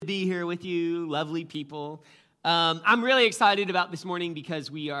be here with you, lovely people. I'm really excited about this morning because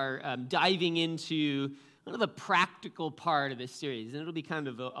we are diving into kind of the practical part of this series, and it'll be kind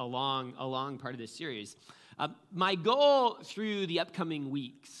of a long part of this series. My goal through the upcoming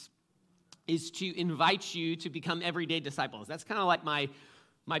weeks is to invite you to become everyday disciples. That's kind of like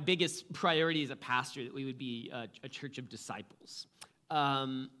my biggest priority as a pastor, that we would be a church of disciples.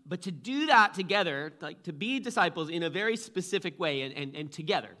 But to do that together, like to be disciples in a very specific way and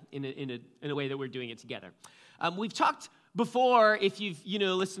together, in a way that we're doing it together. We've talked before, if you've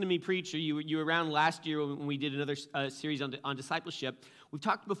listened to me preach, or you were around last year when we did another series on discipleship. We've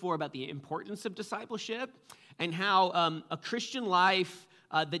talked before about the importance of discipleship and how a Christian life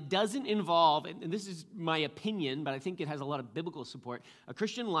that doesn't involve, and this is my opinion, but I think it has a lot of biblical support, a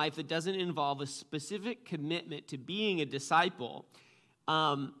Christian life that doesn't involve a specific commitment to being a disciple,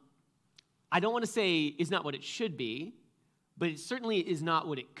 I don't want to say is not what it should be, but it certainly is not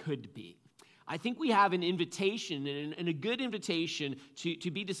what it could be. I think we have an invitation, and a good invitation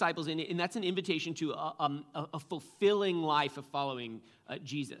to be disciples, and that's an invitation to a fulfilling life of following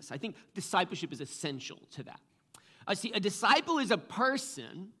Jesus. I think discipleship is essential to that. See, a disciple is a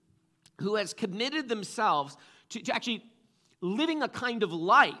person who has committed themselves to actually living a kind of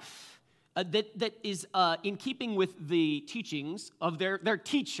life that is in keeping with the teachings of their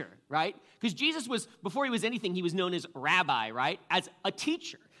teacher, right? Because Jesus was, before he was anything, he was known as rabbi, right? As a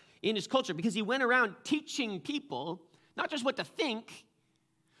teacher in his culture, because he went around teaching people not just what to think,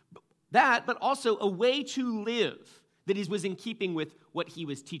 but also a way to live that was in keeping with what he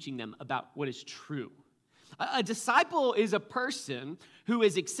was teaching them about what is true. A disciple is a person who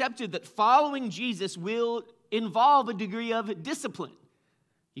has accepted that following Jesus will involve a degree of discipline.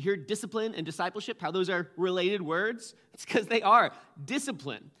 You hear discipline and discipleship, how those are related words? It's because they are.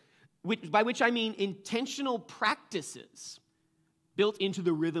 Discipline, by which I mean intentional practices built into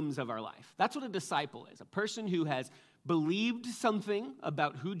the rhythms of our life. That's what a disciple is, a person who has believed something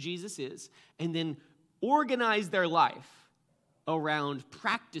about who Jesus is and then organized their life around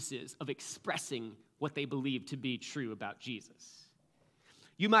practices of expressing what they believe to be true about Jesus.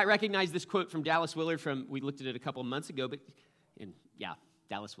 You might recognize this quote from Dallas Willard we looked at it a couple of months ago,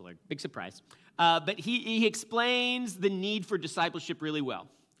 Dallas Willard, big surprise. But he explains the need for discipleship really well.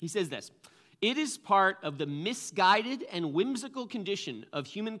 He says this: "It is part of the misguided and whimsical condition of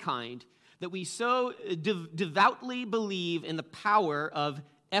humankind that we so devoutly believe in the power of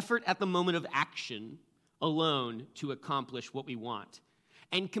effort at the moment of action alone to accomplish what we want,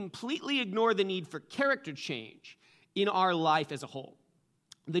 and completely ignore the need for character change in our life as a whole.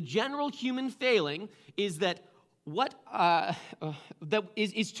 The general human failing is that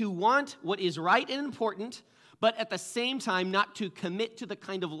is to want what is right and important, but at the same time not to commit to the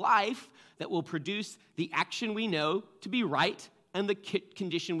kind of life that will produce the action we know to be right and the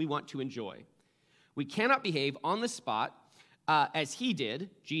condition we want to enjoy. We cannot behave on the spot as he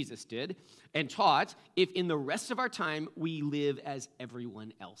did, Jesus did, and taught, if in the rest of our time we live as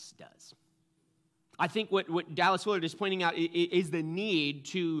everyone else does." I think what Dallas Willard is pointing out is the need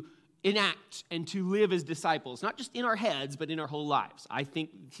to enact and to live as disciples, not just in our heads, but in our whole lives. I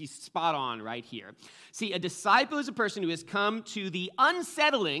think he's spot on right here. See, a disciple is a person who has come to the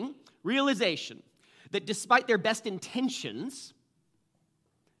unsettling realization that despite their best intentions,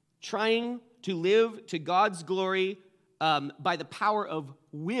 trying to live to God's glory by the power of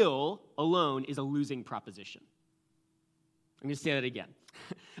will alone is a losing proposition. I'm going to say that again.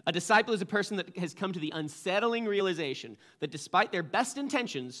 A disciple is a person that has come to the unsettling realization that despite their best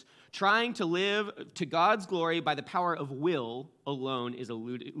intentions, trying to live to God's glory by the power of will alone is a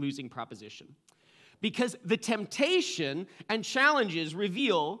losing proposition. Because the temptation and challenges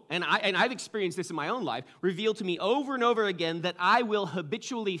reveal, and I've experienced this in my own life, reveal to me over and over again that I will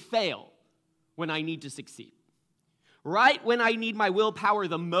habitually fail when I need to succeed. Right when I need my willpower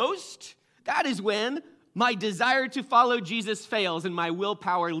the most, that is when my desire to follow Jesus fails and my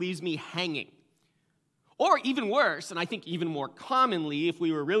willpower leaves me hanging. Or even worse, and I think even more commonly, if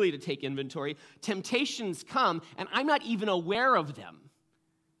we were really to take inventory, temptations come and I'm not even aware of them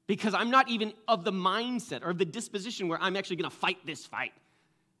because I'm not even of the mindset or of the disposition where I'm actually going to fight this fight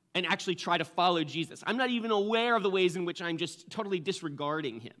and actually try to follow Jesus. I'm not even aware of the ways in which I'm just totally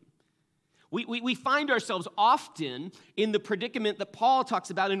disregarding him. We find ourselves often in the predicament that Paul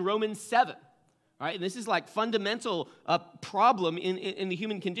talks about in Romans 7. All right, and this is like fundamental problem in the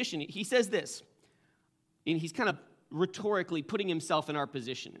human condition. He says this, and he's kind of rhetorically putting himself in our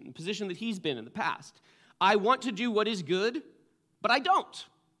position, in the position that he's been in the past. "I want to do what is good, but I don't.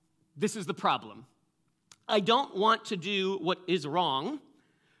 This is the problem. I don't want to do what is wrong,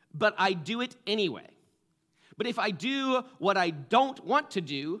 but I do it anyway. But if I do what I don't want to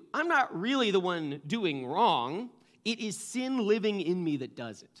do, I'm not really the one doing wrong. It is sin living in me that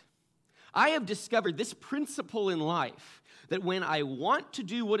does it. I have discovered this principle in life, that when I want to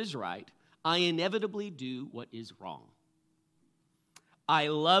do what is right, I inevitably do what is wrong. I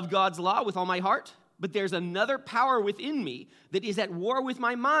love God's law with all my heart, but there's another power within me that is at war with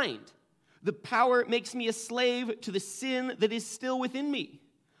my mind. The power makes me a slave to the sin that is still within me.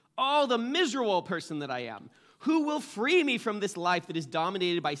 Oh, the miserable person that I am. Who will free me from this life that is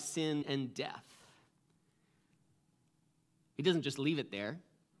dominated by sin and death? He doesn't just leave it there.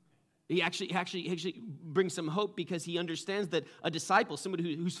 He actually brings some hope, because he understands that a disciple,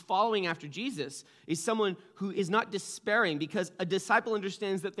 somebody who's following after Jesus, is someone who is not despairing, because a disciple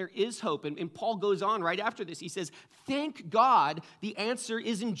understands that there is hope. And Paul goes on right after this. He says, thank God the answer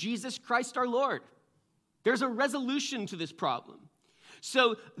is in Jesus Christ our Lord. There's a resolution to this problem.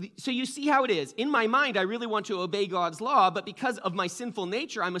 So you see how it is. In my mind, I really want to obey God's law, but because of my sinful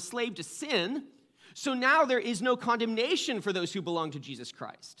nature, I'm a slave to sin. So now there is no condemnation for those who belong to Jesus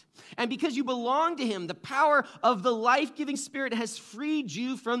Christ. And because you belong to him, the power of the life-giving Spirit has freed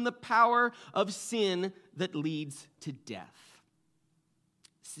you from the power of sin that leads to death.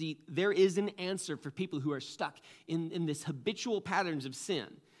 See, there is an answer for people who are stuck in this habitual patterns of sin.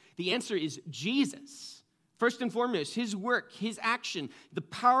 The answer is Jesus. First and foremost, his work, his action, the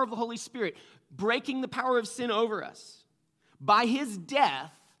power of the Holy Spirit, breaking the power of sin over us. By his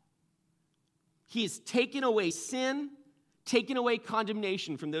death, he has taken away sin, taken away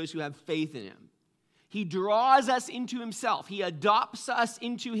condemnation from those who have faith in him. He draws us into himself. He adopts us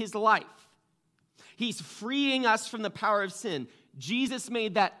into his life. He's freeing us from the power of sin. Jesus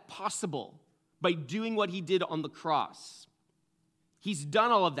made that possible by doing what he did on the cross. He's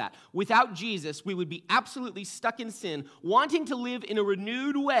done all of that. Without Jesus, we would be absolutely stuck in sin, wanting to live in a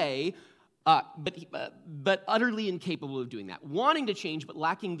renewed way, but utterly incapable of doing that. Wanting to change, but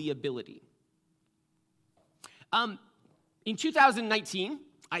lacking the ability. In 2019,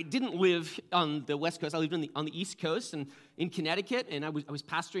 I didn't live on the West Coast. I lived on the East Coast and in Connecticut, and I was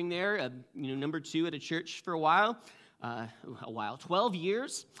pastoring there, number 2 at a church for a while, 12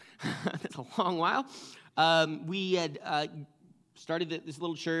 years. That's a long while. We had started this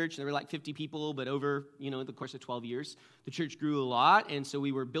little church. There were like 50 people, but over, the course of 12 years, the church grew a lot, and so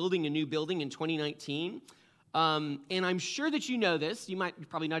we were building a new building in 2019. And I'm sure that you know this. You're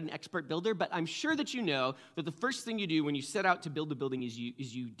probably not an expert builder, but I'm sure that you know that the first thing you do when you set out to build a building is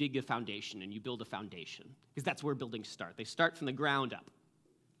you dig a foundation, and you build a foundation, because that's where buildings start. They start from the ground up.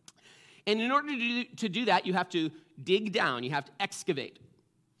 And in order to do that, you have to dig down. You have to excavate.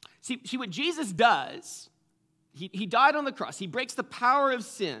 See what Jesus does, he died on the cross. He breaks the power of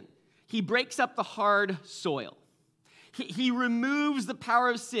sin. He breaks up the hard soil. He removes the power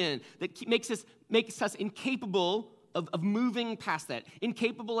of sin that makes us incapable of moving past that,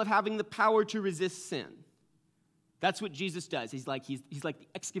 incapable of having the power to resist sin. That's what Jesus does. He's like the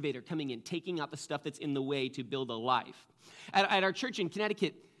excavator coming in, taking out the stuff that's in the way to build a life. At our church in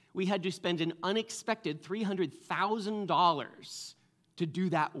Connecticut, we had to spend an unexpected $300,000 to do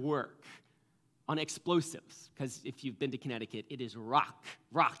that work on explosives, because if you've been to Connecticut, it is rock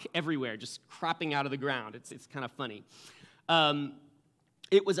everywhere, just cropping out of the ground. It's kind of funny.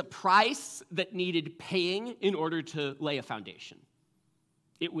 It was a price that needed paying in order to lay a foundation.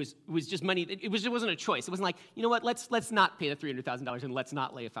 It was just money. It wasn't a choice. It wasn't like, you know what, let's not pay the $300,000 and let's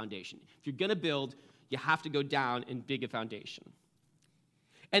not lay a foundation. If you're going to build, you have to go down and dig a foundation.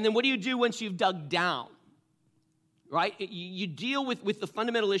 And then what do you do once you've dug down? Right? You deal with the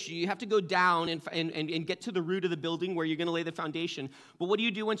fundamental issue. You have to go down and get to the root of the building where you're going to lay the foundation. But what do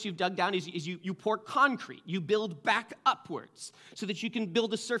you do once you've dug down is you pour concrete. You build back upwards so that you can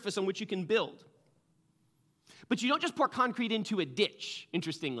build a surface on which you can build. But you don't just pour concrete into a ditch,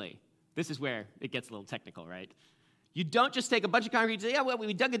 interestingly. This is where it gets a little technical, right? You don't just take a bunch of concrete and say, yeah, well,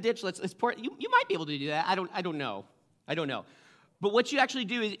 we dug a ditch, let's pour it. You might be able to do that. I don't know. But what you actually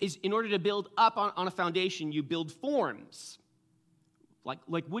do is in order to build up on a foundation, you build forms, like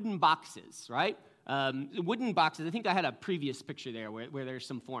wooden boxes, right? Wooden boxes. I think I had a previous picture there where there's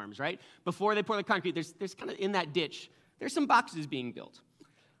some forms, right? Before they pour the concrete, there's kind of in that ditch, there's some boxes being built.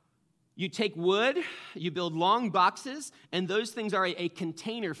 You take wood, you build long boxes, and those things are a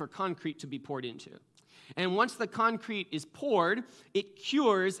container for concrete to be poured into. And once the concrete is poured, it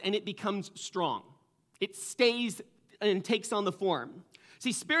cures and it becomes strong. It stays and takes on the form.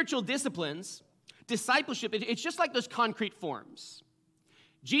 See, spiritual disciplines, discipleship, it's just like those concrete forms.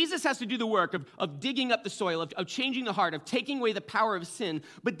 Jesus has to do the work of digging up the soil, of changing the heart, of taking away the power of sin.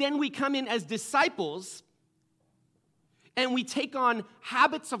 But then we come in as disciples and we take on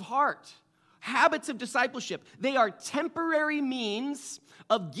habits of heart, Habits of discipleship, they are temporary means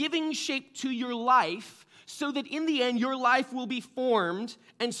of giving shape to your life so that in the end, your life will be formed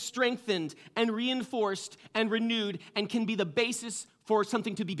and strengthened and reinforced and renewed and can be the basis for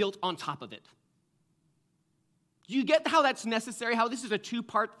something to be built on top of it. You get how that's necessary, how this is a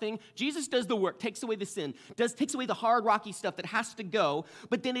two-part thing? Jesus does the work, takes away the sin, takes away the hard, rocky stuff that has to go,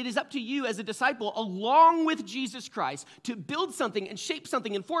 but then it is up to you as a disciple, along with Jesus Christ, to build something and shape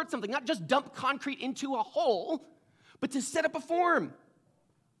something and forward something, not just dump concrete into a hole, but to set up a form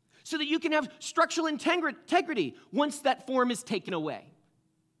so that you can have structural integrity once that form is taken away.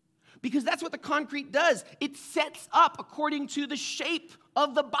 Because that's what the concrete does. It sets up according to the shape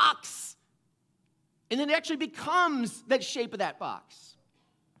of the box. And then it actually becomes that shape of that box.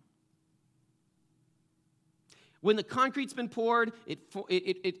 When the concrete's been poured,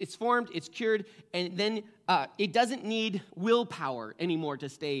 it's formed, it's cured, and then it doesn't need willpower anymore to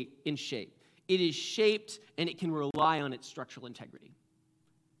stay in shape. It is shaped, and it can rely on its structural integrity.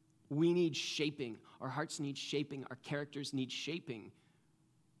 We need shaping. Our hearts need shaping. Our characters need shaping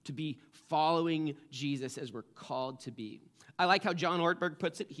to be following Jesus as we're called to be. I like how John Ortberg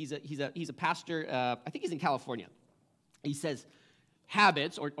puts it. He's a pastor. I think he's in California. He says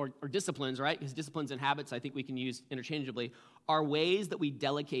habits or disciplines, right? Because disciplines and habits, I think we can use interchangeably, are ways that we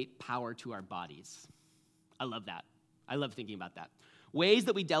delegate power to our bodies. I love that. I love thinking about that. Ways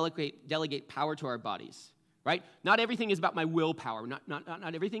that we delegate power to our bodies, right? Not everything is about my willpower.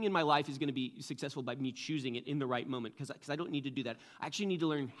 Not everything in my life is going to be successful by me choosing it in the right moment, because I don't need to do that. I actually need to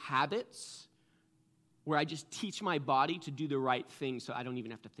learn habits where I just teach my body to do the right thing so I don't even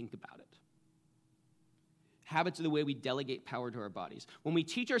have to think about it. Habits are the way we delegate power to our bodies. When we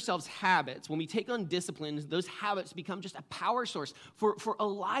teach ourselves habits, when we take on disciplines, those habits become just a power source for a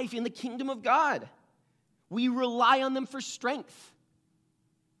life in the kingdom of God. We rely on them for strength.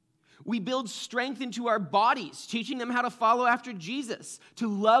 We build strength into our bodies, teaching them how to follow after Jesus, to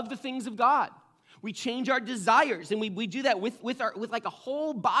love the things of God. We change our desires, and we do that with like a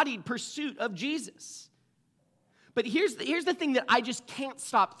whole-bodied pursuit of Jesus. But here's the thing that I just can't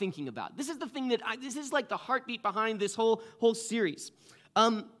stop thinking about. This is the thing this is like the heartbeat behind this whole series.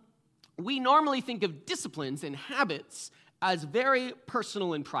 We normally think of disciplines and habits as very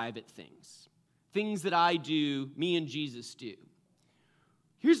personal and private things that I do, me and Jesus do.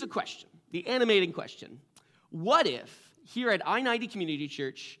 Here's the question, the animating question. What if here at I-90 Community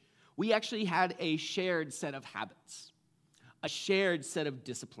Church, we actually had a shared set of habits, a shared set of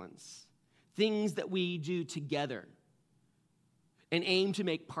disciplines, things that we do together and aim to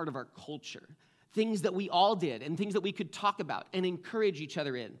make part of our culture, things that we all did and things that we could talk about and encourage each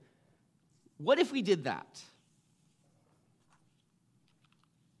other in? What if we did that?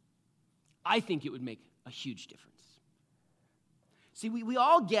 I think it would make a huge difference. See, we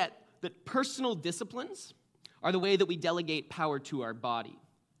all get that personal disciplines are the way that we delegate power to our body.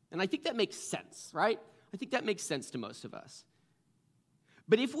 And I think that makes sense, right? I think that makes sense to most of us.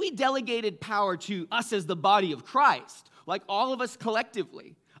 But if we delegated power to us as the body of Christ, like all of us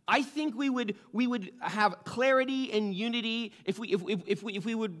collectively, I think we would have clarity and unity if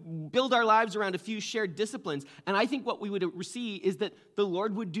we would build our lives around a few shared disciplines. And I think what we would see is that the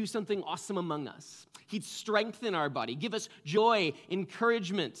Lord would do something awesome among us. He'd strengthen our body, give us joy,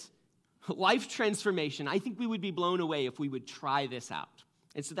 encouragement, life transformation. I think we would be blown away if we would try this out.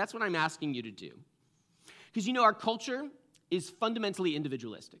 And so that's what I'm asking you to do. Because our culture is fundamentally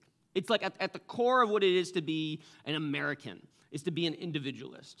individualistic. It's like at the core of what it is to be an American, is to be an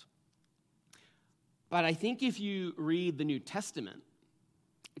individualist. But I think if you read the New Testament,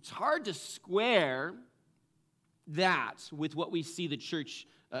 it's hard to square that with what we see the church,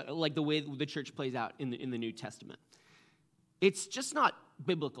 like the way the church plays out in the New Testament. It's just not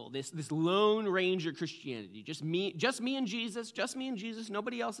biblical, this Lone Ranger Christianity. Just me and Jesus,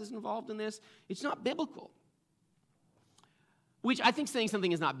 nobody else is involved in this. It's not biblical. Which I think saying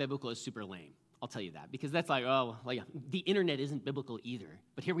something is not biblical is super lame. I'll tell you that, because that's like the internet isn't biblical either.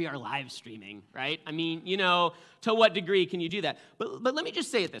 But here we are live streaming, right? I mean, to what degree can you do that? But let me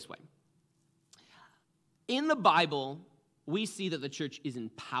just say it this way. In the Bible, we see that the church is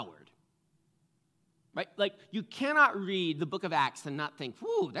empowered, right? Like, you cannot read the book of Acts and not think,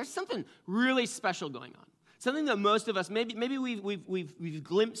 whoo, there's something really special going on. Something that most of us, maybe we've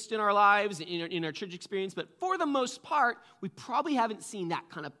glimpsed in our lives, in our church experience, but for the most part, we probably haven't seen that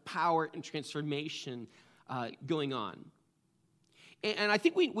kind of power and transformation going on. And I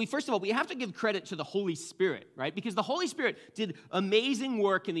think we first of all, we have to give credit to the Holy Spirit, right? Because the Holy Spirit did amazing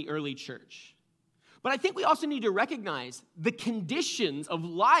work in the early church. But I think we also need to recognize the conditions of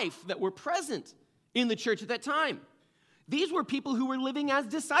life that were present in the church at that time. These were people who were living as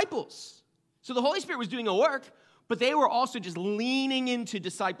disciples. So the Holy Spirit was doing a work, but they were also just leaning into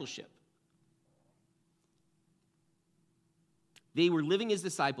discipleship. They were living as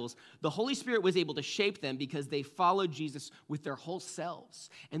disciples. The Holy Spirit was able to shape them because they followed Jesus with their whole selves,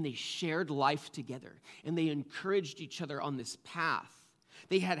 and they shared life together, and they encouraged each other on this path.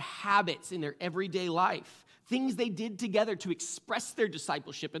 They had habits in their everyday life, things they did together to express their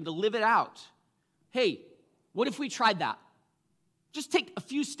discipleship and to live it out. Hey, what if we tried that? Just take a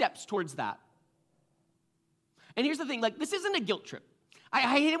few steps towards that. And here's the thing, this isn't a guilt trip. I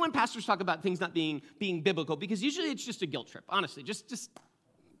hate it when pastors talk about things not being biblical, because usually it's just a guilt trip. Honestly, just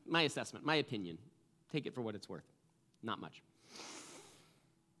my assessment, my opinion. Take it for what it's worth. Not much.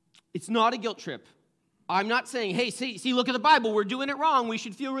 It's not a guilt trip. I'm not saying, hey, see, look at the Bible. We're doing it wrong. We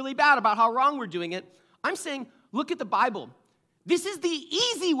should feel really bad about how wrong we're doing it. I'm saying, look at the Bible. This is the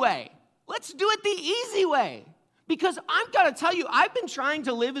easy way. Let's do it the easy way. Because I've got to tell you, I've been trying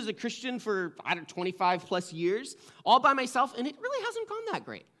to live as a Christian for, 25 plus years, all by myself, and it really hasn't gone that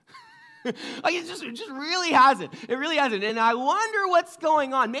great. It just really hasn't. It really hasn't. And I wonder what's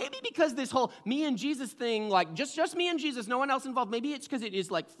going on. Maybe because this whole me and Jesus thing, just me and Jesus, no one else involved, maybe it's because it is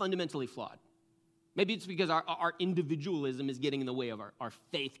fundamentally flawed. Maybe it's because our individualism is getting in the way of our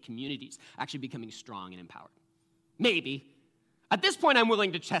faith communities actually becoming strong and empowered. Maybe. At this point, I'm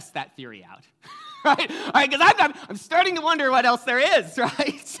willing to test that theory out. Right? All right, because I'm starting to wonder what else there is,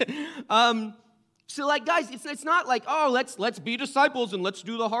 right? Guys, it's not let's be disciples and let's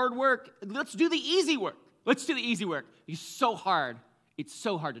do the hard work. Let's do the easy work. Let's do the easy work. It's so hard. It's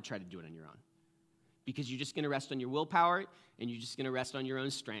so hard to try to do it on your own. Because you're just going to rest on your willpower, and you're just going to rest on your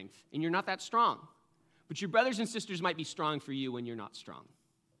own strength. And you're not that strong. But your brothers and sisters might be strong for you when you're not strong.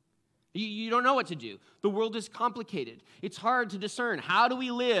 You don't know what to do. The world is complicated. It's hard to discern. How do we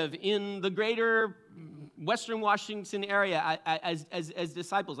live in the greater Western Washington area as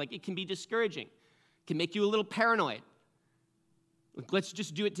disciples? It can be discouraging. It can make you a little paranoid. Let's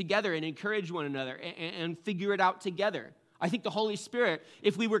just do it together and encourage one another and figure it out together. I think the Holy Spirit,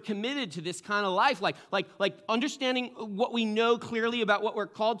 if we were committed to this kind of life, like understanding what we know clearly about what we're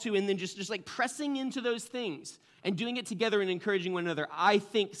called to, and then just pressing into those things and doing it together and encouraging one another, I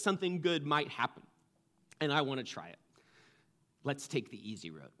think something good might happen. And I want to try it. Let's take the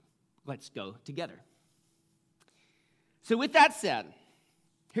easy road. Let's go together. So with that said,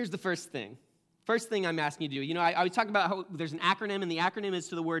 here's the first thing. First thing I'm asking you to do. I was talking about how there's an acronym, and the acronym is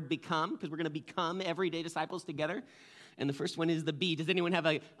to the word become, because we're going to become everyday disciples together. And the first one is the B. Does anyone have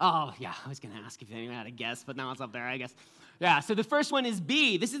I was going to ask if anyone had a guess, but now it's up there, I guess. Yeah, so the first one is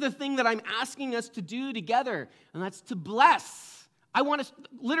B. This is the thing that I'm asking us to do together, and that's to bless. I want us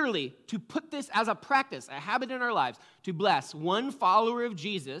literally to put this as a practice, a habit in our lives, to bless one follower of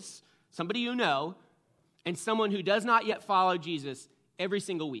Jesus, somebody you know, and someone who does not yet follow Jesus every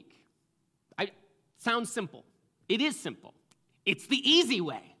single week. Sounds simple. It is simple. It's the easy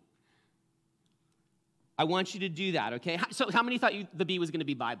way. I want you to do that, okay? So how many thought the B was going to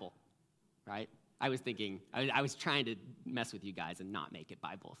be Bible, right? I was thinking, I was trying to mess with you guys and not make it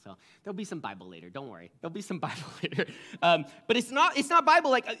Bible. So there'll be some Bible later. Don't worry. There'll be some Bible later. But it's not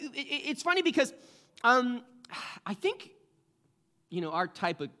Bible. It's funny because I think, our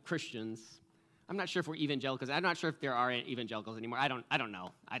type of Christians, I'm not sure if we're evangelicals. I'm not sure if there are evangelicals anymore. I don't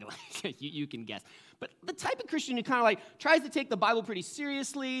know. You can guess. But the type of Christian who kind of tries to take the Bible pretty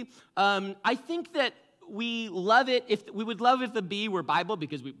seriously, I think that we love it. We would love if the B were Bible,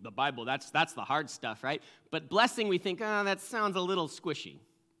 because the Bible, that's the hard stuff, right? But blessing, we think, that sounds a little squishy.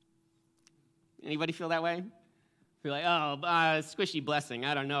 Anybody feel that way? You're like, squishy blessing.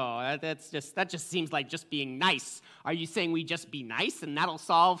 I don't know. That just seems like just being nice. Are you saying we just be nice and that'll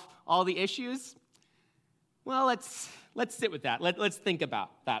solve all the issues? Well, let's sit with that. Let's think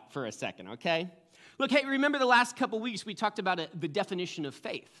about that for a second, okay? Look, hey, remember the last couple weeks we talked about the definition of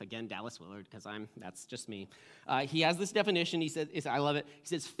faith. Again, Dallas Willard, because that's just me. He has this definition. He says, I love it. He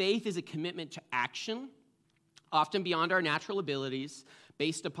says, faith is a commitment to action, often beyond our natural abilities,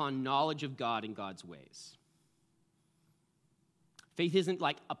 based upon knowledge of God and God's ways. Faith isn't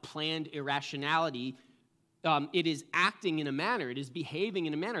like a planned irrationality. It is acting in a manner. It is behaving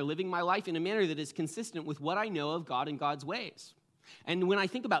in a manner, living my life in a manner that is consistent with what I know of God and God's ways. And when I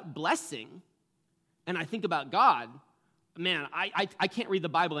think about blessing, and I think about God, man, I can't read the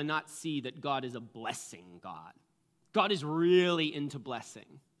Bible and not see that God is a blessing God. God is really into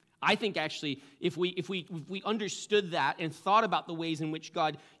blessing. I think actually, if we understood that and thought about the ways in which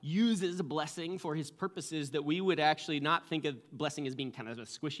God uses blessing for his purposes, that we would actually not think of blessing as being kind of a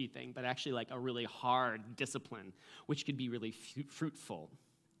squishy thing, but actually like a really hard discipline, which could be really fruitful.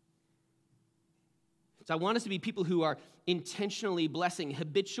 So I want us to be people who are intentionally blessing,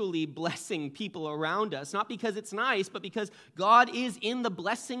 habitually blessing people around us, not because it's nice, but because God is in the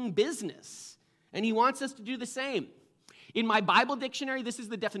blessing business, and he wants us to do the same. In my Bible dictionary, this is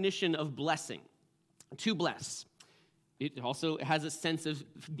the definition of blessing: to bless. It also has a sense of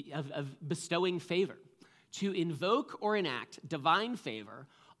bestowing favor. To invoke or enact divine favor,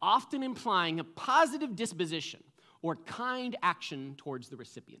 often implying a positive disposition or kind action towards the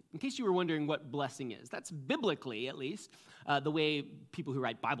recipient. In case you were wondering what blessing is, that's biblically, at least, the way people who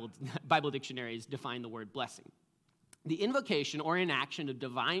write Bible dictionaries define the word blessing. The invocation or enaction of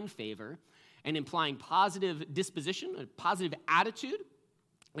divine favor and implying positive disposition, a positive attitude,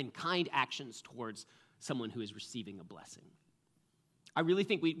 and kind actions towards someone who is receiving a blessing. I really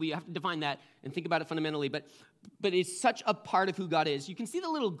think we have to define that and think about it fundamentally, but it's such a part of who God is. You can see the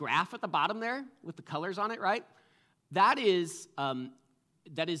little graph at the bottom there with the colors on it, right? That is a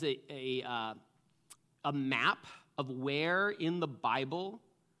map of where in the Bible,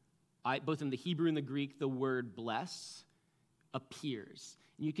 both in the Hebrew and the Greek, the word bless appears.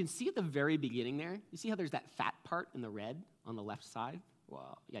 And you can see at the very beginning there, you see how there's that fat part in the red on the left side?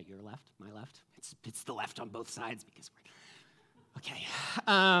 Well, yeah, your left, my left. It's the left on both sides because we're... Okay.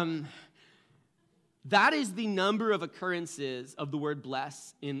 That is the number of occurrences of the word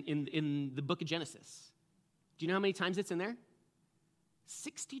bless in the book of Genesis. Do you know how many times it's in there?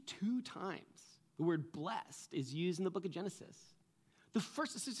 62 times the word blessed is used in the book of Genesis.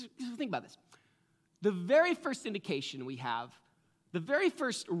 Think about this. The very first indication we have, the very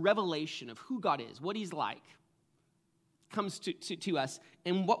first revelation of who God is, what he's like, comes to us.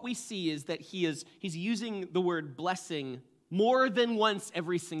 And what we see is that he's using the word blessing more than once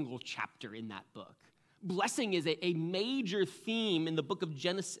every single chapter in that book. Blessing is a major theme in the book of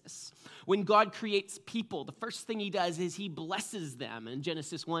Genesis. When God creates people, the first thing he does is he blesses them in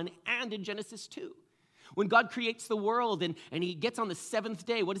Genesis 1 and in Genesis 2. When God creates the world and he gets on the seventh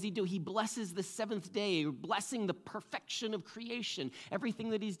day, what does he do? He blesses the seventh day, blessing the perfection of creation. Everything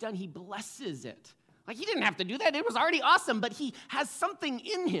that he's done, he blesses it. Like, he didn't have to do that. It was already awesome, but he has something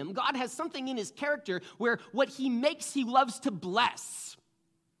in him. God has something in his character where what he makes, he loves to bless.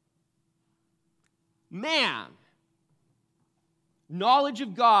 Man, knowledge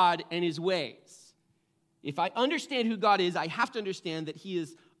of God and his ways. If I understand who God is, I have to understand that he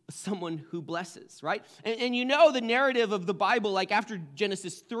is someone who blesses, right? And you know the narrative of the Bible, like after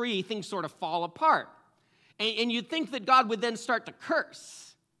Genesis 3, things sort of fall apart. And you'd think that God would then start to curse.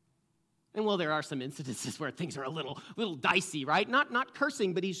 And well, there are some incidences where things are a little dicey, right? Not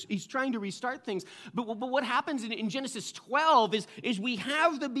cursing, but he's trying to restart things. But what happens in Genesis 12 is we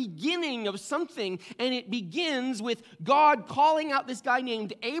have the beginning of something, and it begins with God calling out this guy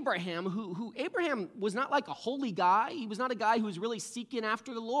named Abraham, who Abraham was not like a holy guy. He was not a guy who was really seeking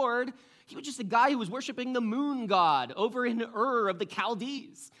after the Lord. He was just a guy who was worshiping the moon god over in Ur of the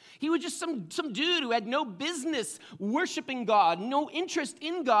Chaldees. He was just some dude who had no business worshiping God, no interest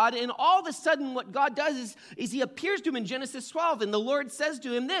in God, and all of a sudden what God does is he appears to him in Genesis 12, and the Lord says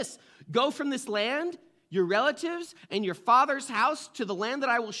to him this: go from this land, your relatives, and your father's house to the land that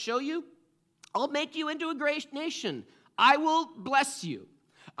I will show you. I'll make you into a great nation. I will bless you.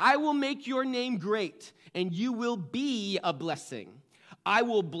 I will make your name great, and you will be a blessing. I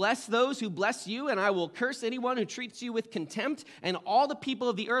will bless those who bless you, and I will curse anyone who treats you with contempt, and all the people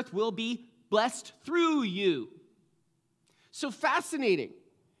of the earth will be blessed through you. So fascinating.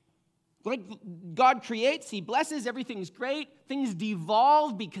 Like God creates, he blesses, everything's great. Things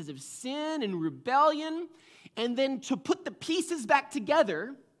devolve because of sin and rebellion. And then to put the pieces back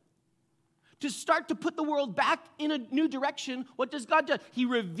together, to start to put the world back in a new direction, what does God do? He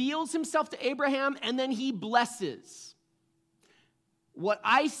reveals himself to Abraham, and then he blesses. What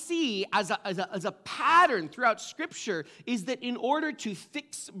I see as a pattern throughout Scripture is that in order to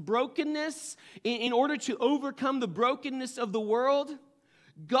fix brokenness, in order to overcome the brokenness of the world,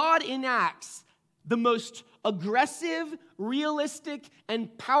 God enacts the most aggressive, realistic,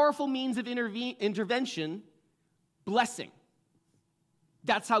 and powerful means of intervention: blessing.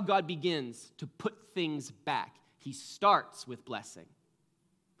 That's how God begins to put things back. He starts with blessing.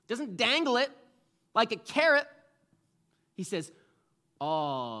 Doesn't dangle it like a carrot. He says,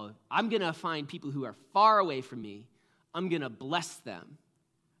 oh, I'm going to find people who are far away from me. I'm going to bless them.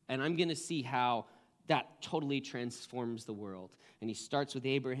 And I'm going to see how that totally transforms the world. And he starts with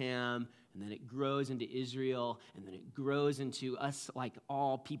Abraham, and then it grows into Israel, and then it grows into us, like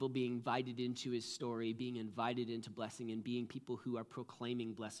all people being invited into his story, being invited into blessing, and being people who are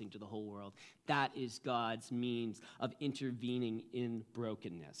proclaiming blessing to the whole world. That is God's means of intervening in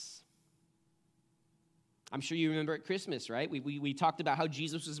brokenness. I'm sure you remember at Christmas, right? We talked about how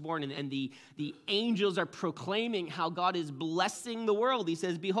Jesus was born, and the angels are proclaiming how God is blessing the world. He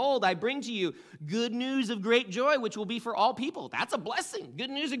says, behold, I bring to you good news of great joy, which will be for all people. That's a blessing. Good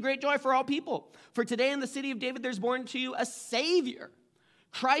news of great joy for all people. For today in the city of David, there's born to you a Savior,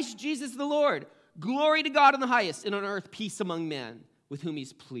 Christ Jesus the Lord. Glory to God in the highest, and on earth peace among men with whom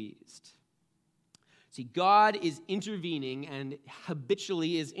he's pleased. See, God is intervening and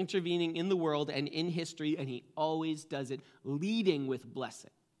habitually is intervening in the world and in history, and he always does it leading with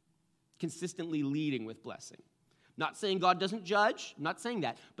blessing, consistently leading with blessing. Not saying God doesn't judge, I'm not saying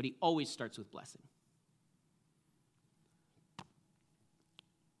that, but he always starts with blessing.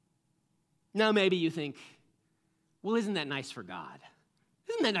 Now maybe you think, well, isn't that nice for God?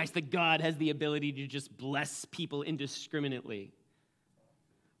 Isn't that nice that God has the ability to just bless people indiscriminately?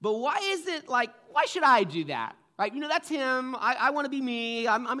 But why should I do that? Right? That's him. I want to be me.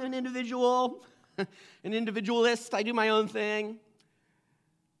 I'm an individual, an individualist. I do my own thing.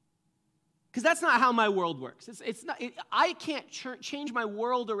 Because that's not how my world works. I can't change my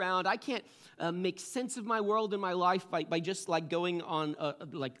world around. I can't make sense of my world and my life by just going on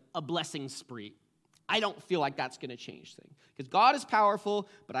a blessing spree. I don't feel like that's going to change things. Because God is powerful,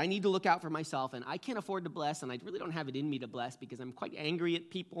 but I need to look out for myself, and I can't afford to bless, and I really don't have it in me to bless because I'm quite angry at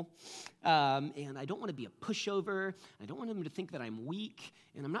people, and I don't want to be a pushover. I don't want them to think that I'm weak,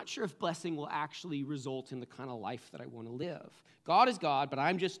 and I'm not sure if blessing will actually result in the kind of life that I want to live. God is God, but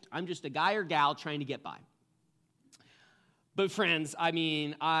I'm just a guy or gal trying to get by. But friends,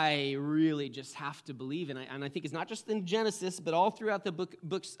 I really just have to believe, and I think it's not just in Genesis, but all throughout the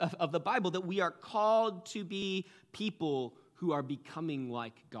books of the Bible, that we are called to be people who are becoming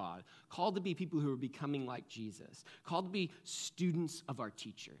like God, called to be people who are becoming like Jesus, called to be students of our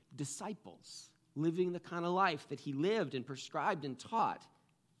teacher, disciples, living the kind of life that he lived and prescribed and taught.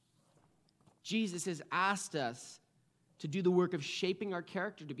 Jesus has asked us to do the work of shaping our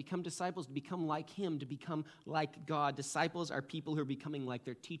character, to become disciples, to become like him, to become like God. Disciples are people who are becoming like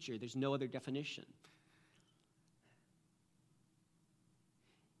their teacher. There's no other definition.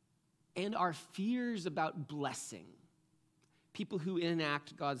 And our fears about blessing, people who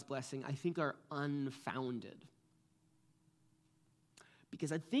enact God's blessing, I think are unfounded.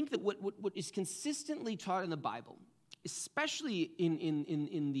 Because I think that what is consistently taught in the Bible, especially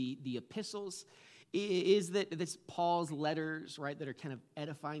in the epistles, is that this Paul's letters, right, that are kind of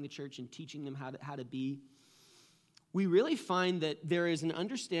edifying the church and teaching them how to be. We really find that there is an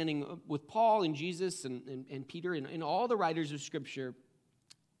understanding with Paul and Jesus and Peter and all the writers of Scripture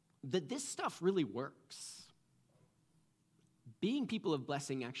that this stuff really works. Being people of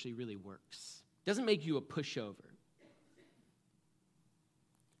blessing actually really works. Doesn't make you a pushover.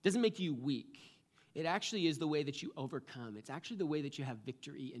 Doesn't make you weak. It actually is the way that you overcome. It's actually the way that you have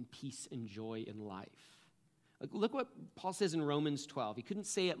victory and peace and joy in life. Look what Paul says in Romans 12. He couldn't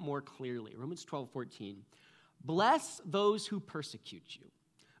say it more clearly. Romans 12:14. Bless those who persecute you.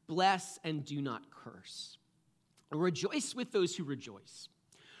 Bless and do not curse. Rejoice with those who rejoice.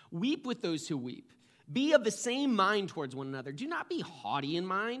 Weep with those who weep. Be of the same mind towards one another. Do not be haughty in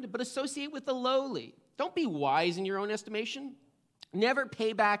mind, but associate with the lowly. Don't be wise in your own estimation. Never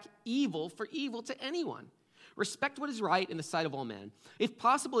pay back evil for evil to anyone. Respect what is right in the sight of all men. If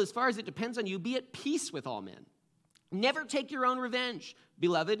possible, as far as it depends on you, be at peace with all men. Never take your own revenge,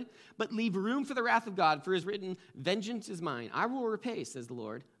 beloved, but leave room for the wrath of God, for it is written, vengeance is mine, I will repay, says the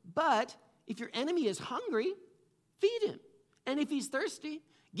Lord. But if your enemy is hungry, feed him. And if he's thirsty,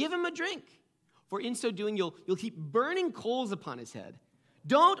 give him a drink. For in so doing, you'll heap burning coals upon his head.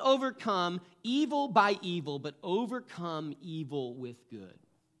 Don't overcome evil by evil, but overcome evil with good.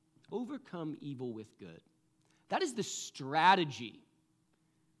 Overcome evil with good. That is the strategy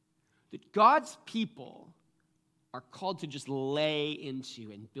that God's people are called to just lay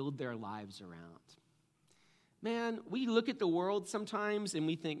into and build their lives around. Man, we look at the world sometimes and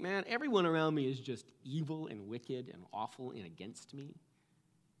we think, man, everyone around me is just evil and wicked and awful and against me.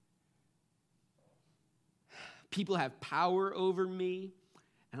 People have power over me,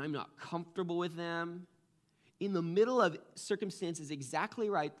 and I'm not comfortable with them. In the middle of circumstances exactly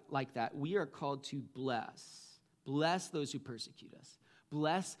right like that, we are called to bless. Bless those who persecute us.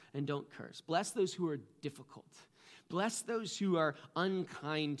 Bless and don't curse. Bless those who are difficult. Bless those who are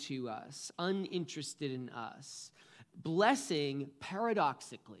unkind to us, uninterested in us. Blessing,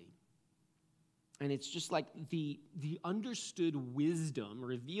 paradoxically, and it's just like the understood wisdom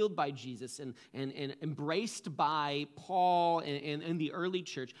revealed by Jesus and embraced by Paul and the early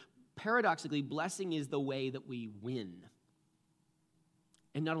church. Paradoxically, blessing is the way that we win.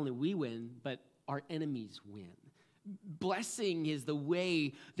 And not only we win, but our enemies win. Blessing is the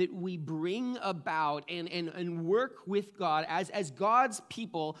way that we bring about and work with God as God's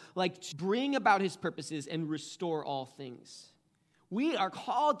people, like to bring about his purposes and restore all things. We are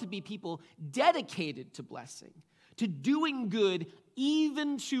called to be people dedicated to blessing, to doing good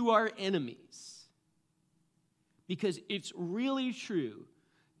even to our enemies. Because it's really true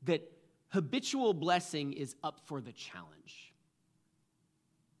that habitual blessing is up for the challenge.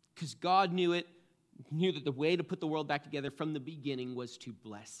 Because God knew that the way to put the world back together from the beginning was to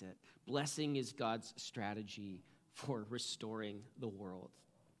bless it. Blessing is God's strategy for restoring the world.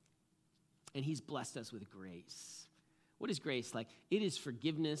 And he's blessed us with grace. What is grace? Like, it is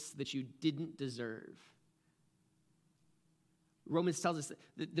forgiveness that you didn't deserve. Romans tells us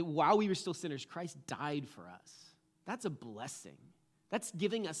that while we were still sinners, Christ died for us. That's a blessing. That's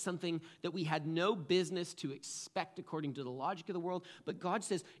giving us something that we had no business to expect according to the logic of the world. But God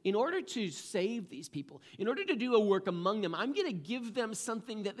says, in order to save these people, in order to do a work among them, I'm going to give them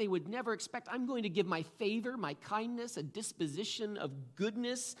something that they would never expect. I'm going to give my favor, my kindness, a disposition of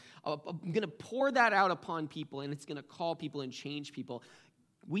goodness. I'm going to pour that out upon people, and it's going to call people and change people.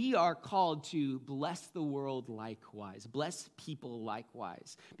 We are called to bless the world likewise, bless people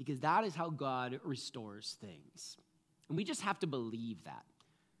likewise, because that is how God restores things. And we just have to believe that.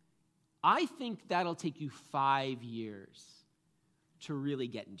 I think that'll take you 5 years to really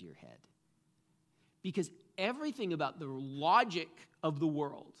get into your head. Because everything about the logic of the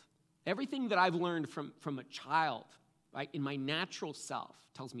world, everything that I've learned from a child, right, in my natural self,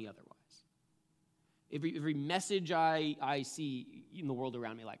 tells me otherwise. Every message I see in the world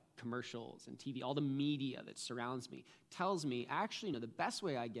around me, like commercials and TV, all the media that surrounds me, tells me, actually, no, the best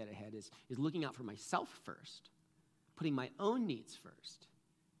way I get ahead is looking out for myself first. Putting my own needs first.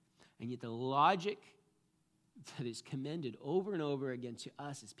 And yet the logic that is commended over and over again to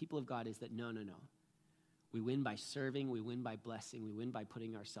us as people of God is that no. We win by serving, we win by blessing, we win by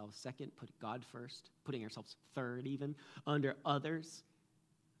putting ourselves second, put God first, putting ourselves third even, under others.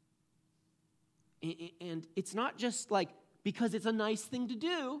 And it's not just like because it's a nice thing to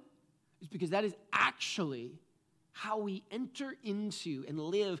do, it's because that is actually how we enter into and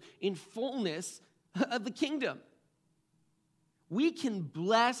live in fullness of the kingdom. We can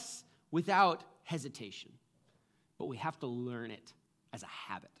bless without hesitation, but we have to learn it as a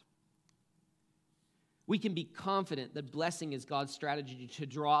habit. We can be confident that blessing is God's strategy to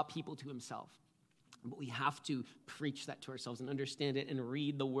draw people to himself, but we have to preach that to ourselves and understand it and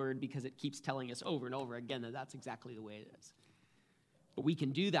read the word because it keeps telling us over and over again that that's exactly the way it is. But we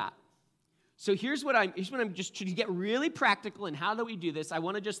can do that. So here's what I'm just to get really practical and how do we do this. I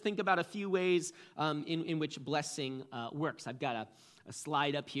want to just think about a few ways in which blessing works. I've got a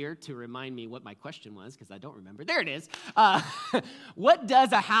slide up here to remind me what my question was because I don't remember. There it is. What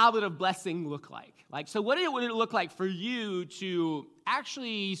does a habit of blessing look like? So what would it look like for you to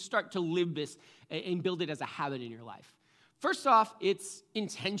actually start to live this and build it as a habit in your life? First off, it's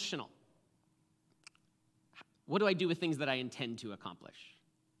intentional. What do I do with things that I intend to accomplish?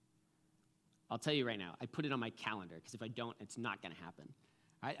 I'll tell you right now, I put it on my calendar, because if I don't, it's not going to happen.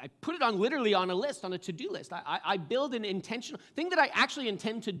 I put it literally on a list, on a to-do list. I build an intentional thing that I actually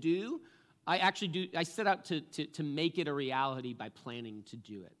intend to do. I set out to make it a reality by planning to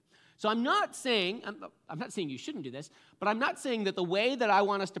do it. So I'm not saying you shouldn't do this, but I'm not saying that the way that I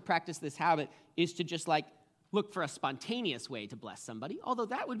want us to practice this habit is to just like look for a spontaneous way to bless somebody, although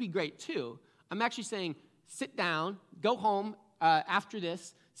that would be great too. I'm actually saying sit down, go home after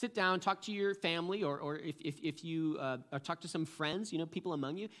this, sit down, talk to your family, or if you talk to some friends, people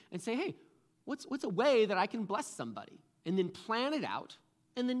among you, and say, hey, what's a way that I can bless somebody? And then plan it out,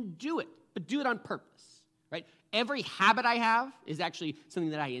 and then do it, but do it on purpose, right? Every habit I have is actually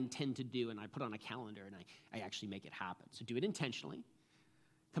something that I intend to do, and I put on a calendar, and I actually make it happen. So do it intentionally.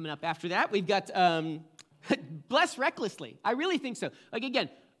 Coming up after that, we've got bless recklessly. I really think so. Like, again,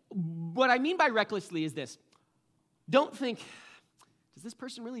 what I mean by recklessly is this. Don't think, does this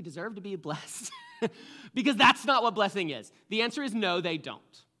person really deserve to be blessed? Because that's not what blessing is. The answer is no, they don't.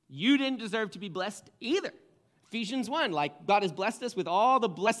 You didn't deserve to be blessed either. Ephesians 1, like God has blessed us with all the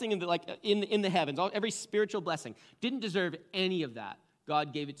blessing in the heavens, every spiritual blessing. Didn't deserve any of that.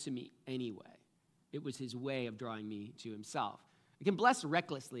 God gave it to me anyway. It was his way of drawing me to himself. You can bless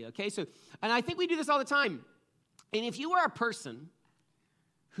recklessly, okay? And I think we do this all the time. And if you are a person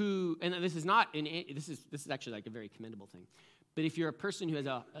who, and this is actually like a very commendable thing, but if you're a person who has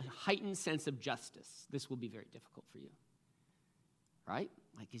a heightened sense of justice, this will be very difficult for you, right?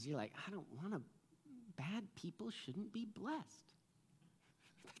 Like, because you're like, I don't want to, bad people shouldn't be blessed.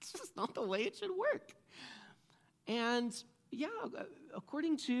 That's just not the way it should work. And yeah,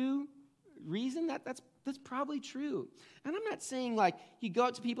 according to reason, that's That's probably true. And I'm not saying like you go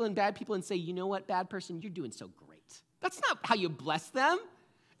out to people and bad people and say, you know what, bad person, you're doing so great. That's not how you bless them.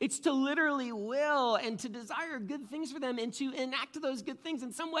 It's to literally will and to desire good things for them and to enact those good things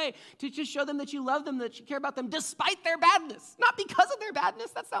in some way to just show them that you love them, that you care about them despite their badness. Not because of their badness,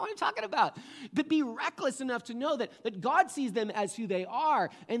 that's not what I'm talking about. But be reckless enough to know that God sees them as who they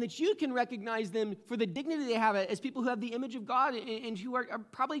are and that you can recognize them for the dignity they have as people who have the image of God and who are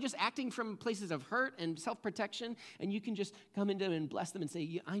probably just acting from places of hurt and self-protection. And you can just come into them and bless them and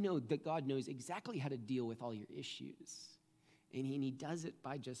say, I know that God knows exactly how to deal with all your issues. And he does it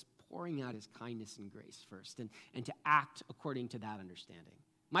by just pouring out his kindness and grace first and to act according to that understanding.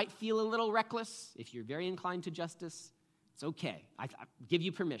 Might feel a little reckless if you're very inclined to justice. It's okay. I give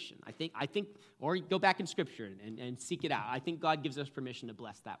you permission. I think, or go back in Scripture and seek it out. I think God gives us permission to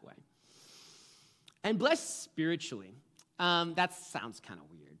bless that way. And bless spiritually. That sounds kind of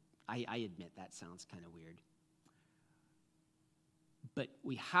weird. I admit that sounds kind of weird. But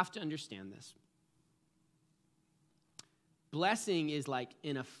we have to understand this. Blessing is like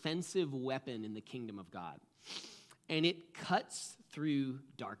an offensive weapon in the kingdom of God, and it cuts through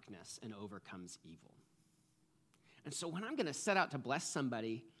darkness and overcomes evil. And so when I'm going to set out to bless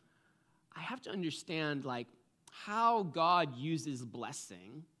somebody, I have to understand like how God uses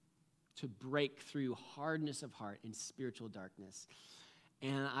blessing to break through hardness of heart and spiritual darkness.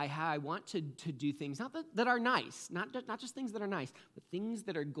 And I want to do things, not that are nice, not just things that are nice, but things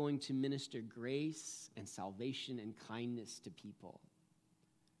that are going to minister grace and salvation and kindness to people.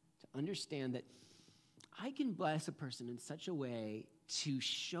 To understand that I can bless a person in such a way to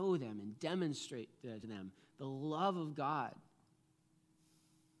show them and demonstrate to them the love of God.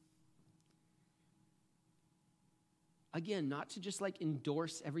 Again, not to just like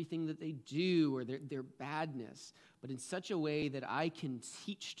endorse everything that they do or their badness, but in such a way that I can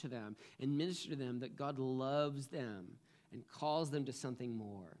teach to them and minister to them that God loves them and calls them to something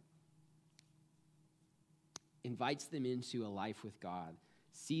more. Invites them into a life with God,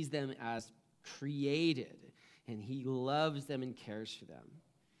 sees them as created, and he loves them and cares for them.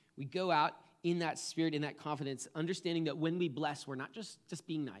 We go out in that spirit, in that confidence, understanding that when we bless, we're not just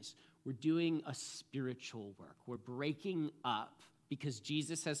being nice. We're doing a spiritual work. We're breaking up because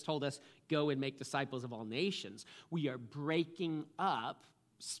Jesus has told us, go and make disciples of all nations. We are breaking up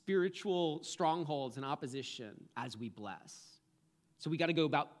spiritual strongholds and opposition as we bless. So we got to go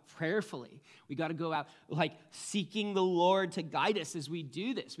about prayerfully. We got to go out like seeking the Lord to guide us as we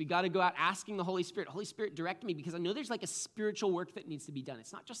do this. We got to go out asking the Holy Spirit, direct me, because I know there's like a spiritual work that needs to be done.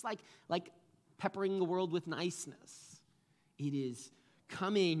 It's not just like peppering the world with niceness. It is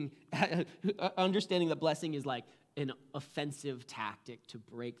coming, understanding that blessing is like an offensive tactic to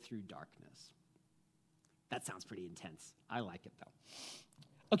break through darkness. That sounds pretty intense. I like it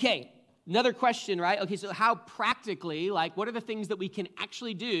though. Okay, another question, right? Okay, so how practically, like what are the things that we can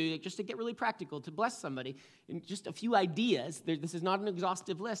actually do just to get really practical to bless somebody? And just a few ideas. This is not an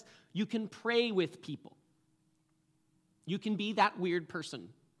exhaustive list. You can pray with people. You can be that weird person,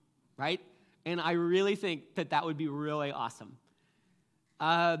 right? And I really think that would be really awesome.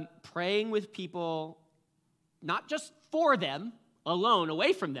 Praying with people, not just for them, alone,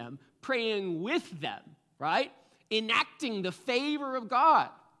 away from them, praying with them, right? Enacting the favor of God,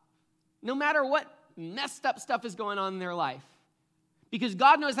 no matter what messed up stuff is going on in their life. Because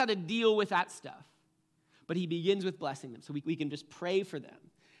God knows how to deal with that stuff. But he begins with blessing them. So we can just pray for them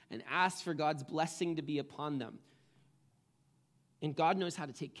and ask for God's blessing to be upon them. And God knows how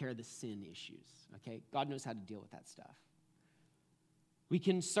to take care of the sin issues, okay? God knows how to deal with that stuff. We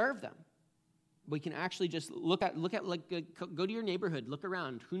can serve them. We can actually just look at like go to your neighborhood, look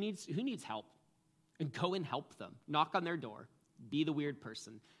around. Who needs help? And go and help them. Knock on their door. Be the weird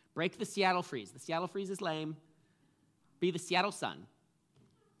person. Break the Seattle freeze. The Seattle freeze is lame. Be the Seattle sun.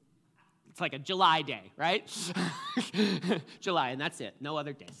 It's like a July day, right? July, and that's it. No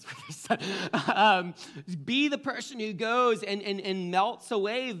other days. Be the person who goes and melts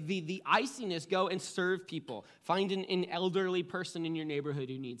away the iciness. Go and serve people. Find an elderly person in your neighborhood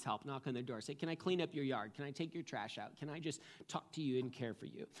who needs help. Knock on their door. Say, can I clean up your yard? Can I take your trash out? Can I just talk to you and care for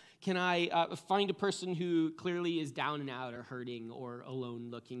you? Can I find a person who clearly is down and out or hurting or alone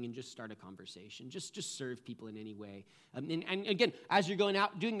looking and just start a conversation? Just serve people in any way. And again, as you're going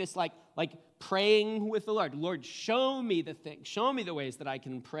out doing this, like praying with the Lord. Lord, show me the things. Show me the ways that I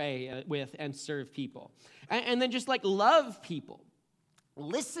can pray with and serve people. And then just like love people.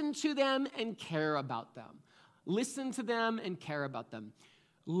 Listen to them and care about them. Listen to them and care about them.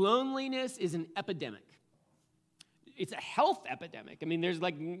 Loneliness is an epidemic. it's a health epidemic. I mean, there's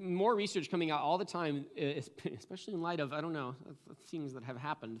like more research coming out all the time, especially in light of, I don't know, things that have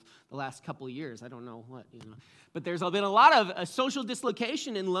happened the last couple of years. I don't know what, But there's been a lot of social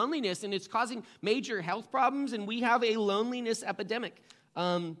dislocation and loneliness, and it's causing major health problems, and we have a loneliness epidemic.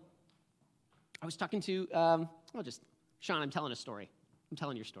 I was talking to, Sean, I'm telling a story. I'm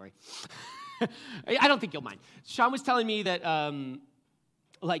telling your story. I don't think you'll mind. Sean was telling me that,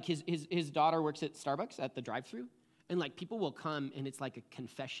 like, his daughter works at Starbucks at the drive-thru, and, like, people will come, and it's like a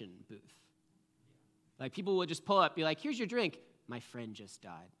confession booth. Like, people will just pull up, be like, here's your drink. My friend just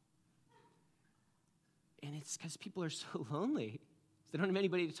died. And it's because people are so lonely. They don't have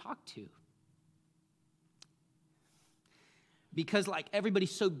anybody to talk to. Because, like,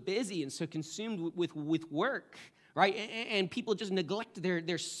 everybody's so busy and so consumed with work, right? And people just neglect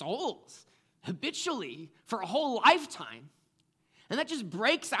their souls habitually for a whole lifetime. And that just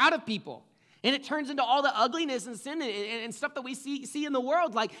breaks out of people. And it turns into all the ugliness and sin and stuff that we see in the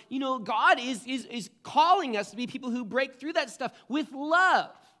world. Like, God is calling us to be people who break through that stuff with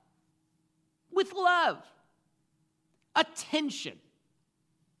love. With love. Attention.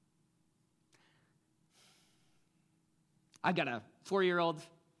 I've got a 4-year-old.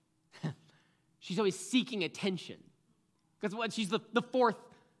 She's always seeking attention. Because she's the fourth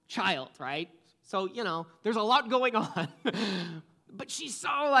child, right? So, there's a lot going on. But she's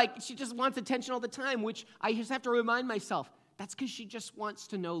so, she just wants attention all the time, which I just have to remind myself, that's because she just wants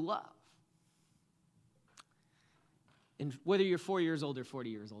to know love. And whether you're 4 years old or 40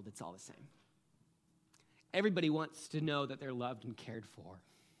 years old, it's all the same. Everybody wants to know that they're loved and cared for.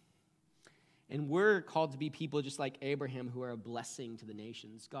 And we're called to be people just like Abraham who are a blessing to the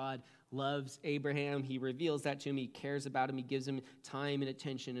nations. God loves Abraham. He reveals that to him. He cares about him. He gives him time and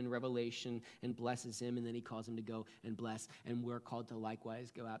attention and revelation and blesses him. And then he calls him to go and bless. And we're called to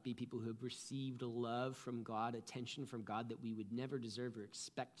likewise go out, be people who have received love from God, attention from God that we would never deserve or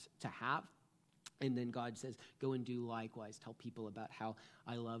expect to have. And then God says, go and do likewise. Tell people about how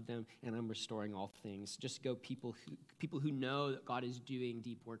I love them and I'm restoring all things. Just go people who know that God is doing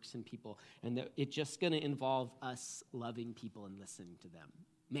deep works in people. And that it's just going to involve us loving people and listening to them.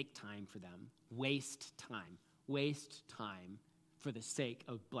 Make time for them. Waste time. Waste time for the sake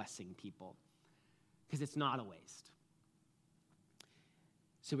of blessing people. Because it's not a waste.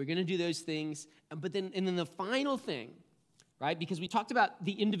 So we're going to do those things. And then the final thing, right? Because we talked about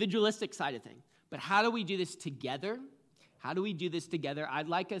the individualistic side of things. But how do we do this together? How do we do this together? I'd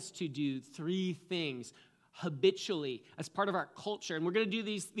like us to do 3 things habitually as part of our culture. And we're going to do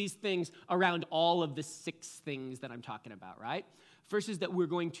these things around all of the 6 things that I'm talking about, right? First is that we're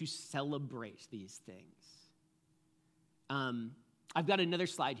going to celebrate these things. I've got another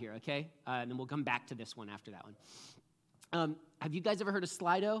slide here, okay? And then we'll come back to this one after that one. Have you guys ever heard of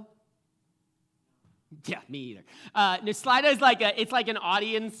Slido? Yeah, me either. Slido is it's like an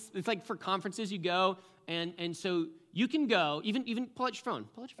audience. It's like for conferences you go, and so you can go, even pull out your phone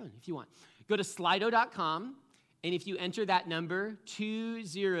if you want. Go to slido.com, and if you enter that number,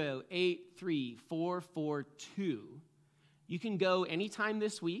 2083442, you can go anytime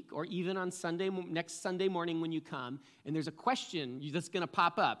this week or even on next Sunday morning when you come, and there's a question that's going to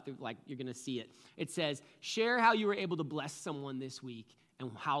pop up, like you're going to see it. It says, share how you were able to bless someone this week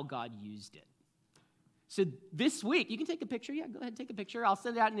and how God used it. So this week, you can take a picture. Yeah, go ahead and take a picture. I'll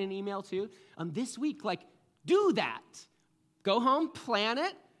send it out in an email too. This week, do that. Go home, plan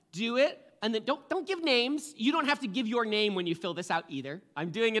it, do it, and then don't give names. You don't have to give your name when you fill this out either. I'm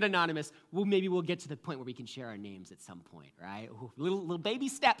doing it anonymous. Maybe we'll get to the point where we can share our names at some point, right? Ooh, little baby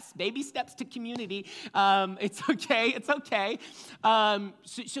steps to community. It's okay.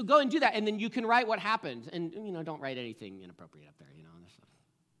 So go and do that, and then you can write what happened, and don't write anything inappropriate up there.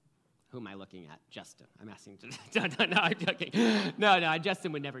 Who am I looking at? Justin. I'm asking. No, I'm joking. No,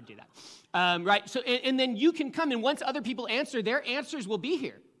 Justin would never do that. Right? So, and then you can come, and once other people answer, their answers will be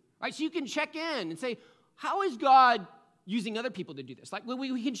here. Right? So you can check in and say, how is God using other people to do this?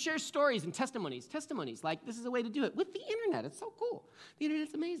 We can share stories and testimonies. This is a way to do it with the internet. It's so cool. The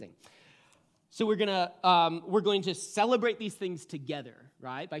internet's amazing. So we're going to celebrate these things together,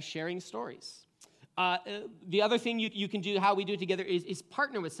 right? By sharing stories. The other thing you can do, how we do it together, is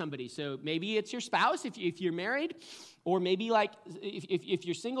partner with somebody. So maybe it's your spouse if you're married, or maybe if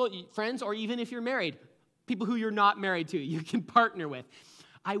you're single, friends, or even if you're married, people who you're not married to, you can partner with.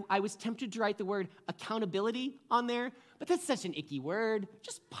 I was tempted to write the word accountability on there, but that's such an icky word.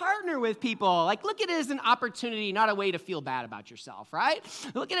 Just partner with people. Look at it as an opportunity, not a way to feel bad about yourself, right?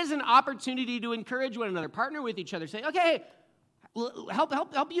 Look at it as an opportunity to encourage one another, partner with each other, say, okay,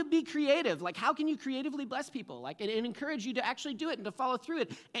 Help you be creative. Like, how can you creatively bless people? Like, and encourage you to actually do it and to follow through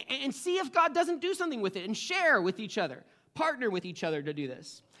it. And see if God doesn't do something with it, and share with each other. Partner with each other to do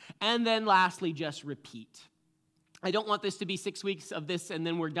this. And then lastly, just repeat. I don't want this to be 6 weeks of this and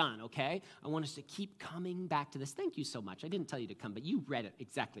then we're done, okay? I want us to keep coming back to this. Thank you so much. I didn't tell you to come, but you read it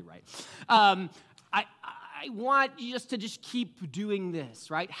exactly right. I want you just to keep doing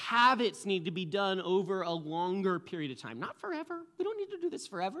this, right? Habits need to be done over a longer period of time. Not forever. We don't need to do this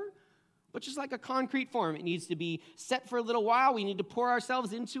forever. But just like a concrete form, it needs to be set for a little while. We need to pour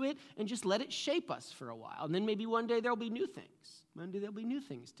ourselves into it and just let it shape us for a while. And then maybe one day there'll be new things. One day there'll be new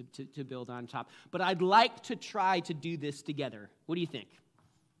things to build on top. But I'd like to try to do this together. What do you think?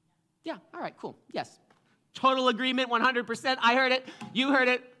 Yeah, all right, cool. Yes. Total agreement, 100%. I heard it. You heard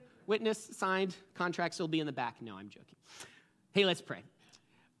it. Witness, signed, contracts will be in the back. No, I'm joking. Hey, let's pray.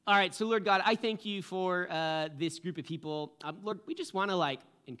 All right, so Lord God, I thank you for this group of people. Lord, we just want to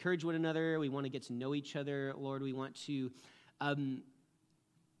encourage one another. We want to get to know each other. Lord, we want to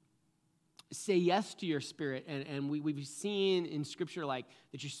say yes to your Spirit. And we've seen in Scripture that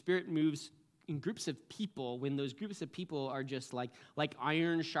your Spirit moves in groups of people when those groups of people are just like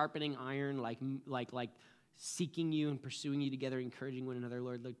iron sharpening iron, like seeking you and pursuing you together, encouraging one another,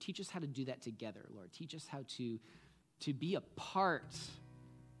 Lord. Lord, teach us how to do that together, Lord. Teach us how to be a part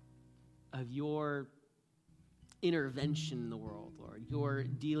of your intervention in the world, Lord. You're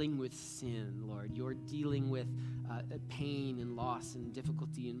dealing with sin, Lord. You're dealing with pain and loss and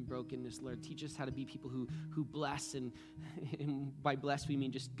difficulty and brokenness, Lord. Teach us how to be people who bless, and by bless we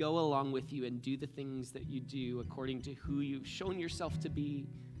mean just go along with you and do the things that you do according to who you've shown yourself to be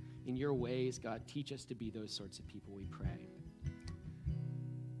in your ways, God. Teach us to be those sorts of people, we pray.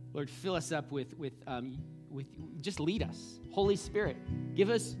 Lord, fill us up with just lead us. Holy Spirit, give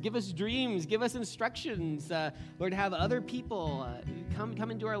us dreams, give us instructions. Lord, have other people come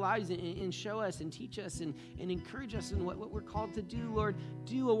into our lives and show us and teach us and encourage us in what we're called to do. Lord,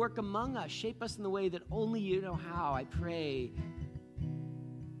 do a work among us. Shape us in the way that only you know how. I pray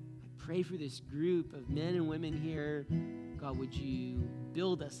for this group of men and women here. God, would you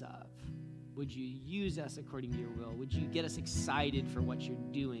build us up? Would you use us according to your will? Would you get us excited for what you're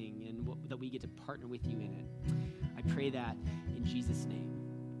doing and that we get to partner with you in it? I pray that in Jesus' name.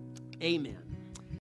 Amen.